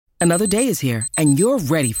Another day is here, and you're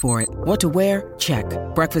ready for it. What to wear? Check.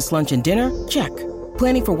 Breakfast, lunch, and dinner? Check.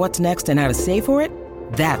 Planning for what's next and how to save for it?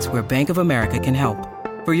 That's where Bank of America can help.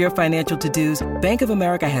 For your financial to-dos, Bank of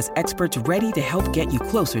America has experts ready to help get you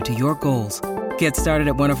closer to your goals. Get started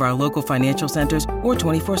at one of our local financial centers or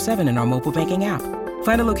 24/7 in our mobile banking app.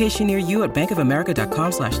 Find a location near you at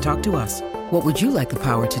bankofamerica.com/talktous. What would you like the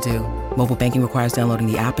power to do? Mobile banking requires downloading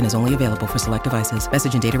the app and is only available for select devices.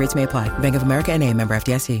 Message and data rates may apply. Bank of America N.A., member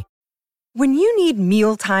FDIC. When you need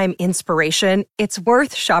mealtime inspiration, it's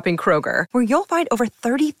worth shopping Kroger, where you'll find over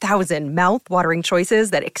 30,000 mouth-watering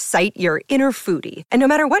choices that excite your inner foodie. And no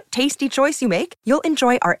matter what tasty choice you make, you'll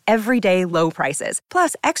enjoy our everyday low prices,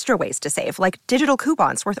 plus extra ways to save, like digital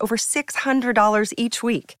coupons worth over $600 each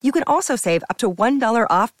week. You can also save up to $1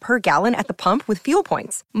 off per gallon at the pump with fuel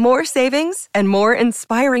points. More savings and more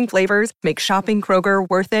inspiring flavors make shopping Kroger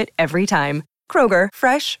worth it every time. Kroger,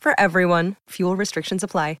 fresh for everyone. Fuel restrictions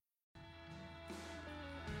apply.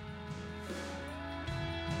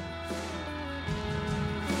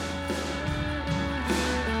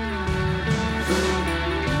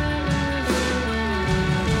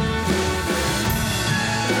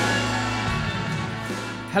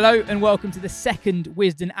 Hello and welcome to the second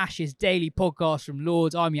Wisden Ashes daily podcast from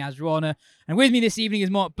Lords. I'm Yaz Rana, and with me this evening is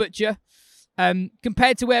Mark Butcher.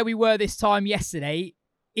 Compared to where we were this time yesterday,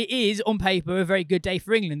 it is, on paper, a very good day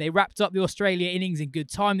for England. They wrapped up the Australia innings in good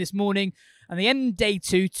time this morning, and they ended day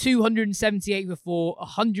two, 278 for 4,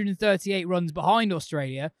 138 runs behind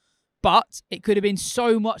Australia. But it could have been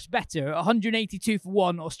so much better. 182 for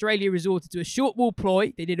 1, Australia resorted to a short ball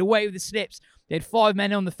ploy. They did away with the slips. They had 5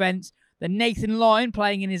 men on the fence. Then Nathan Lyon,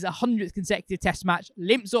 playing in his 100th consecutive test match,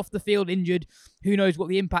 limps off the field injured. Who knows what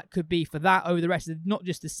the impact could be for that over the rest of not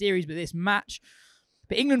just the series, but this match.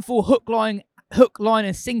 But England fall hook, line,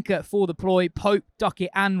 and sinker for the ploy. Pope,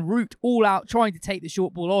 Duckett and Root all out trying to take the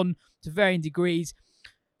short ball on to varying degrees.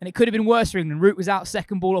 And it could have been worse for England. Root was out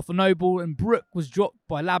second ball off a no ball, and Brook was dropped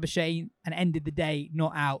by Labuschagne and ended the day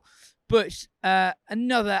not out. But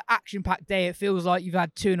another action-packed day. It feels like you've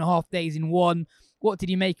had 2.5 days in one. What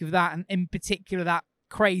did you make of that? And in particular, that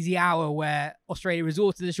crazy hour where Australia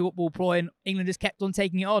resorted to the short ball ploy and England just kept on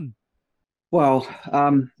taking it on. Well,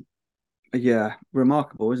 yeah,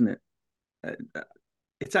 remarkable, isn't it?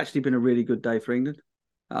 It's actually been a really good day for England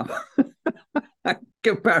in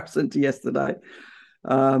comparison to yesterday.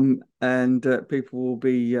 And people will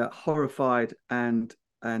be horrified and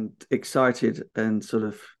excited and sort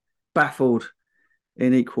of baffled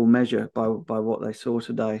in equal measure by what they saw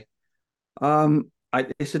today.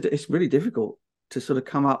 It's really difficult to sort of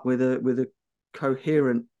come up with a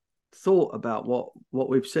coherent thought about what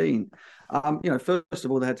we've seen. First of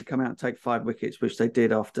all, they had to come out and take 5 wickets, which they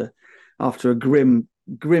did after a grim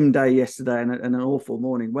day yesterday and an awful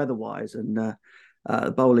morning weather-wise, and the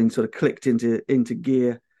bowling sort of clicked into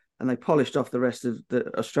gear, and they polished off the rest of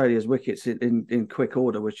Australia's wickets in quick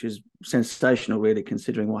order, which is sensational, really,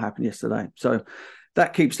 considering what happened yesterday. So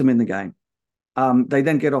that keeps them in the game. They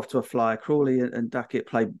then get off to a flyer. Crawley and Duckett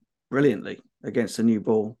played brilliantly against the new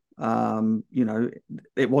ball.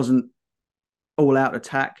 It wasn't all-out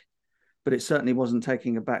attack, but it certainly wasn't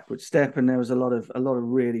taking a backward step. And there was a lot of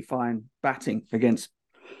really fine batting against,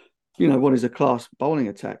 what is a class bowling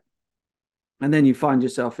attack. And then you find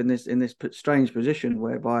yourself in this strange position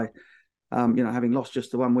whereby, having lost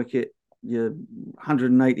just the 1 wicket, you're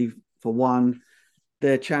 180 for 1.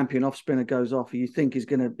 Their champion off spinner goes off, who you think is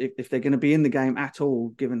going to, if they're going to be in the game at all,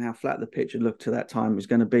 given how flat the pitch had looked to that time, is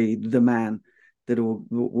going to be the man that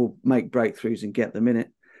will make breakthroughs and get them in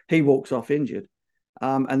it. He walks off injured.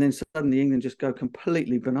 And then suddenly England just go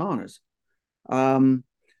completely bananas. I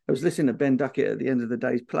was listening to Ben Duckett at the end of the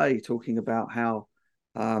day's play talking about how,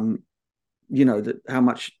 how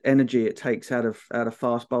much energy it takes out of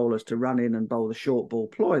fast bowlers to run in and bowl the short ball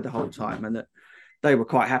ploy the whole time, and that they were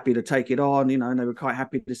quite happy to take it on, and they were quite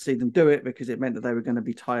happy to see them do it because it meant that they were going to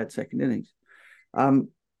be tired second innings.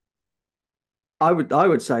 I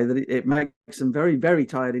would say that it makes them very, very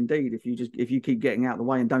tired indeed if you keep getting out of the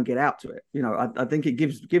way and don't get out to it. I think it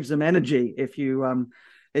gives them energy if you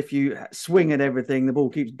swing at everything, the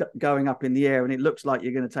ball keeps going up in the air and it looks like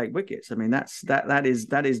you're going to take wickets. I mean, that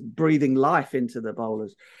is breathing life into the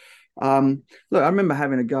bowlers. Look, I remember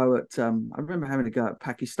having a go at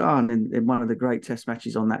Pakistan in one of the great test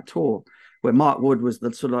matches on that tour, where Mark Wood was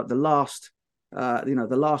the sort of like the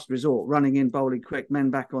last resort, running in, bowling quick, men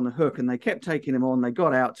back on the hook, and they kept taking him on. They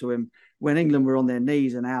got out to him when England were on their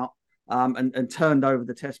knees and out, and turned over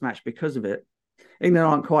the test match because of it. England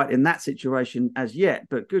aren't quite in that situation as yet,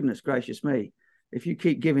 but goodness gracious me, if you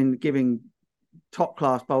keep giving top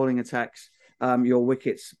class bowling attacks your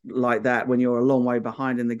wickets like that when you're a long way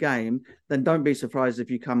behind in the game, then don't be surprised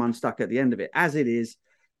if you come unstuck at the end of it. As it is,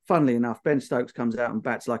 funnily enough, Ben Stokes comes out and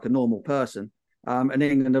bats like a normal person, and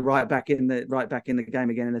England are right back in the game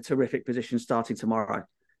again in a terrific position starting tomorrow.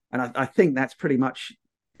 And I think that's pretty much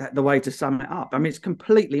the way to sum it up. I mean, it's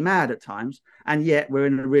completely mad at times, and yet we're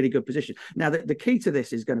in a really good position. Now, the key to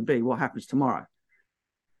this is going to be what happens tomorrow.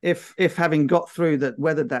 If having got through that,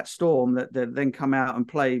 weathered that storm, that then come out and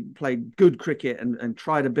play good cricket and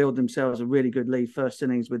try to build themselves a really good lead first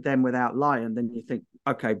innings with them without Lyon, then you think,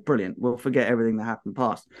 okay, brilliant, we'll forget everything that happened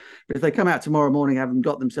past. But if they come out tomorrow morning, having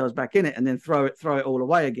got themselves back in it, and then throw it all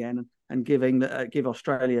away again, and give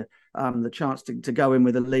Australia the chance to go in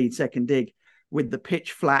with a lead second dig with the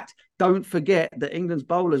pitch flat, don't forget that England's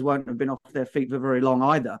bowlers won't have been off their feet for very long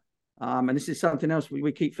either. And this is something else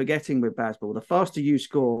we keep forgetting with Bazball. The faster you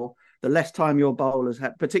score, the less time your bowlers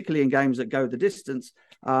have, particularly in games that go the distance,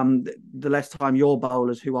 the less time your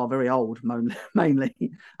bowlers, who are very old mainly,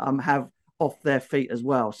 have off their feet as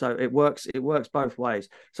well. So it works both ways.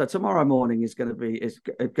 So tomorrow morning is going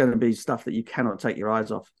to be stuff that you cannot take your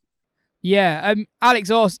eyes off. Yeah,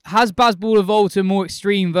 Alex asks, has Bazball evolved to a more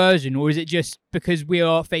extreme version, or is it just because we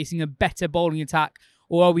are facing a better bowling attack,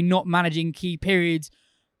 or are we not managing key periods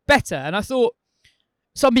better? And I thought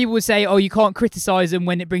some people would say, oh, you can't criticise them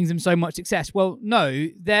when it brings them so much success. Well, no,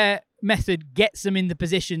 their method gets them in the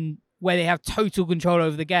position where they have total control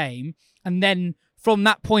over the game. And then from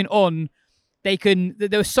that point on, there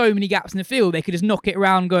were so many gaps in the field. They could just knock it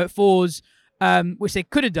around, go at fours, which they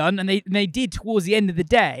could have done. And they did towards the end of the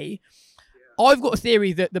day. I've got a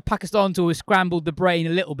theory that the Pakistan tour has scrambled the brain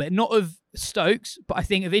a little bit, not of Stokes, but I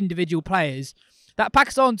think of individual players. That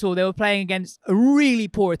Pakistan tour, they were playing against a really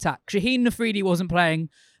poor attack. Shaheen Afridi wasn't playing.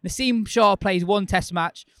 Naseem Shah plays one test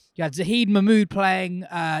match. You had Zahid Mahmood playing.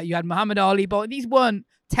 You had Muhammad Ali bowling. These weren't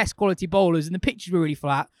test quality bowlers, and the pitches were really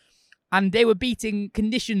flat. And they were beating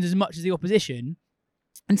conditions as much as the opposition.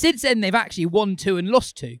 And since then, they've actually won 2 and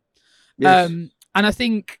lost 2. Yes. And I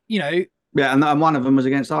think, Yeah, and one of them was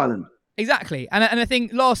against Ireland. Exactly. And I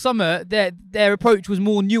think last summer, their approach was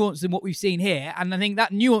more nuanced than what we've seen here. And I think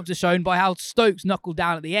that nuance is shown by how Stokes knuckled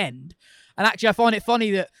down at the end. And actually, I find it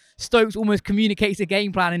funny that Stokes almost communicates a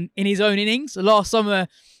game plan in his own innings. So last summer,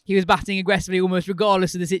 he was batting aggressively almost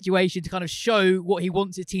regardless of the situation to kind of show what he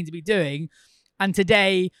wants his team to be doing. And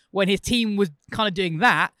today, when his team was kind of doing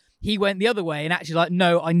that, he went the other way and actually like,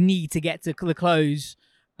 no, I need to get to the close.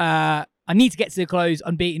 I need to get to the close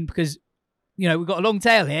unbeaten because, we've got a long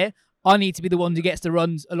tail here. I need to be the one who gets the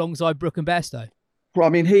runs alongside Brook and Bairstow. Well, I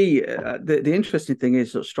mean, the interesting thing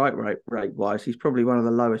is sort of strike rate wise, he's probably one of the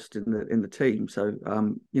lowest in the team. So,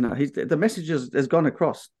 the message has gone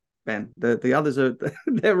across, Ben. The others are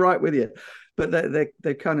they're right with you, but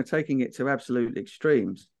they're kind of taking it to absolute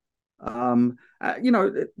extremes.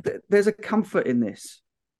 There's a comfort in this,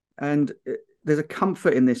 and there's a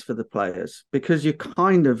comfort in this for the players because you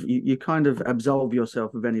kind of absolve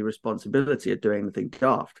yourself of any responsibility of doing anything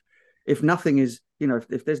daft. If nothing is,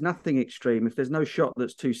 if there's nothing extreme, if there's no shot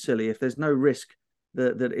that's too silly, if there's no risk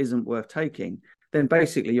that isn't worth taking, then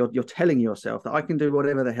basically you're telling yourself that I can do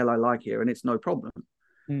whatever the hell I like here and it's no problem.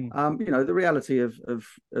 The reality of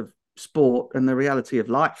sport and the reality of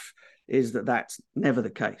life is that that's never the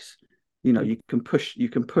case. You can push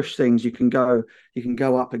things. You can go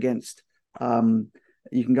up against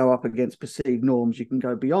perceived norms. You can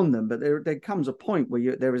go beyond them, but there comes a point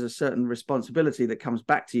where there is a certain responsibility that comes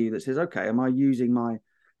back to you that says, okay, am I using my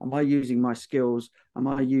skills? Am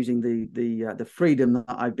I using the freedom that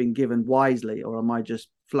I've been given wisely, or am I just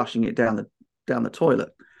flushing it down the toilet?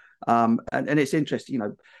 And it's interesting.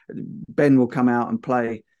 Ben will come out and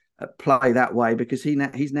play that way because he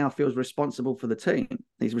now feels responsible for the team.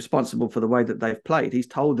 He's responsible for the way that they've played. He's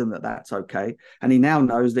told them that that's okay, and he now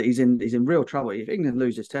knows that he's in real trouble. If England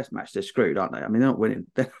lose this Test match, they're screwed, aren't they? I mean, they're not winning.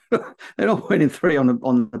 They're not winning 3 on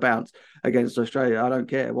the bounce against Australia. I don't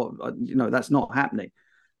care what that's not happening.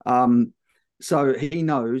 So he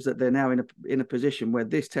knows that they're now in a position where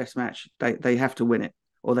this Test match they have to win it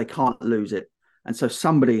or they can't lose it, and so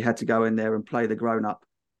somebody had to go in there and play the grown up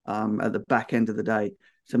at the back end of the day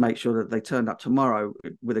to make sure that they turned up tomorrow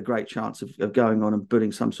with a great chance of going on and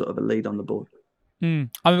putting some sort of a lead on the board. I'm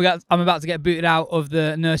about to get booted out of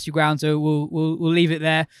the nursery ground, so we'll leave it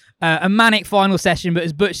there. A manic final session, but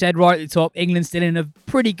as Butch said right at the top, England's still in a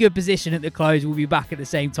pretty good position at the close. We'll be back at the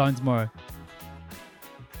same time tomorrow.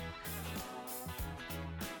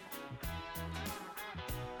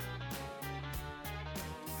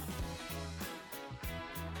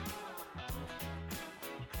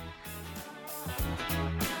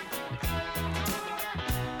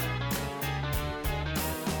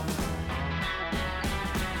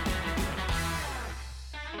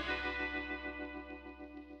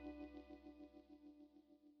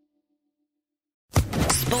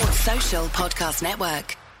 Sports Social Podcast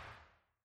Network.